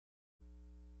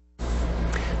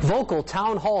Vocal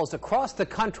town halls across the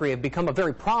country have become a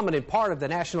very prominent part of the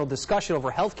national discussion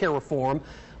over health care reform.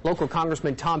 Local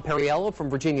Congressman Tom Perriello from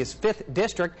Virginia's 5th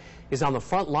District is on the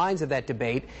front lines of that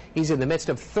debate. He's in the midst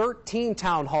of 13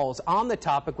 town halls on the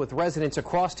topic with residents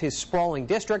across his sprawling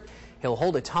district. He'll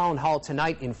hold a town hall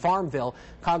tonight in Farmville.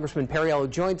 Congressman Perriello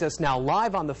joins us now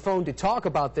live on the phone to talk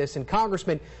about this. And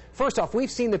Congressman, first off, we've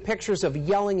seen the pictures of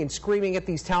yelling and screaming at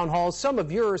these town halls. Some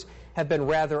of yours have been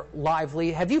rather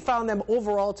lively. Have you found them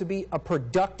overall to be a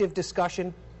productive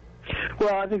discussion?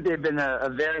 Well, I think they've been a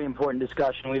very important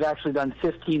discussion. We've actually done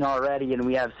 15 already, and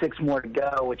we have 6 more to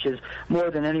go, which is more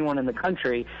than anyone in the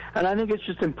country. And I think it's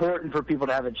just important for people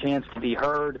to have a chance to be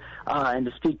heard and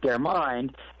to speak their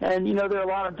mind. And, you know, there are a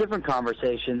lot of different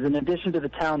conversations. In addition to the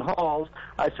town halls,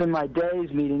 I spend my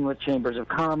days meeting with chambers of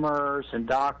commerce and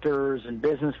doctors and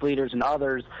business leaders and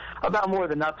others about more of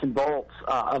the nuts and bolts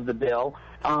of the bill.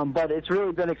 But it's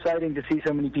really been exciting to see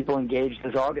so many people engaged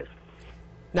this August.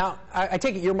 Now, I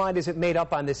take it your mind isn't made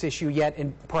up on this issue yet,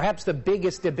 and perhaps the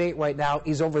biggest debate right now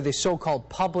is over the so-called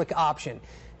public option.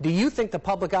 Do you think the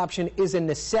public option is a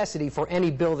necessity for any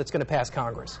bill that's going to pass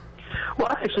Congress? Well,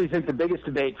 I actually think the biggest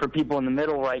debate for people in the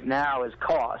middle right now is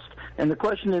cost. And the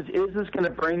question is this going to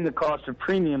bring the cost of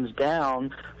premiums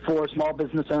down for small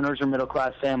business owners or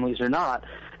middle-class families or not?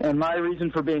 And my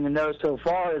reason for being a no so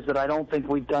far is that I don't think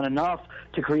we've done enough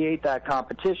to create that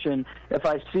competition. If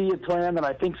I see a plan that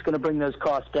I think is going to bring those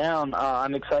costs down,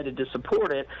 I'm excited to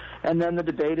support it. And then the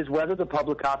debate is whether the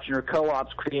public option or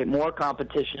co-ops create more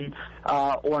competition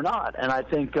or not. And I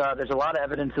think there's a lot of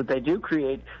evidence that they do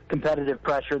create competitive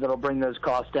pressure that will bring those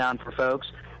costs down for folks.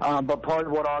 But part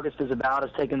of what August is about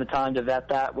is taking the time to vet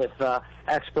that with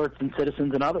experts and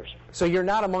citizens and others. So you're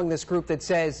not among this group that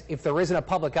says, if there isn't a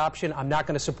public option, I'm not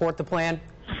going to support the plan?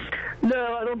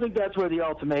 No, I don't think that's where the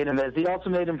ultimatum is. The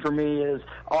ultimatum for me is,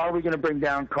 are we going to bring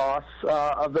down costs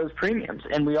of those premiums?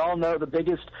 And we all know the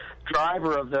biggest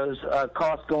driver of those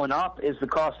costs going up is the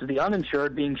cost of the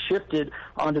uninsured being shifted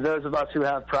onto those of us who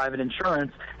have private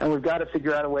insurance. And we've got to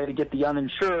figure out a way to get the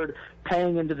uninsured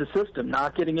paying into the system,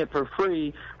 not getting it for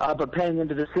free, but paying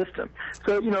into the system.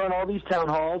 So, you know, in all these town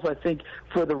halls, I think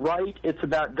for the right, it's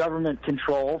about government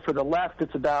control. For the left,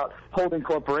 it's about holding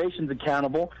corporations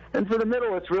accountable. And for the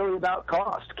middle, it's really about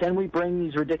cost. Can we bring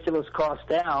these ridiculous costs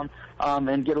down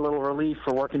and get a little relief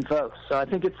for working folks? So I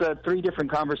think it's 3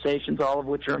 different conversations, all of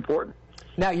which are important.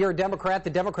 Now, you're a Democrat. The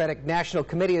Democratic National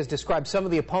Committee has described some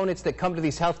of the opponents that come to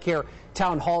these health care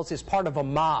town halls as part of a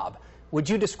mob. Would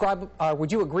you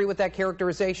agree with that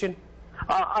characterization?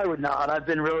 I would not. I've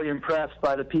been really impressed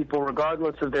by the people,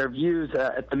 regardless of their views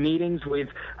at the meetings.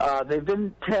 They've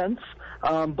been tense,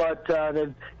 but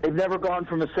they've never gone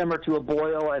from a simmer to a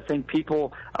boil. I think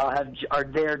people are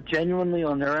there genuinely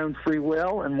on their own free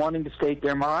will and wanting to state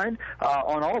their mind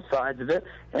on all sides of it.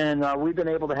 And we've been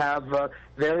able to have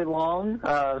very long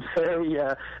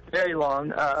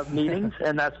meetings,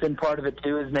 and that's been part of it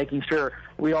too, is making sure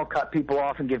we all cut people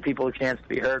off and give people a chance to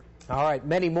be heard. All right,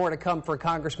 many more to come for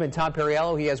Congressman Tom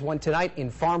Perriello. He has one tonight in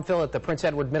Farmville at the Prince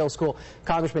Edward Middle School.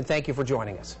 Congressman, thank you for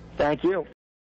joining us. Thank you.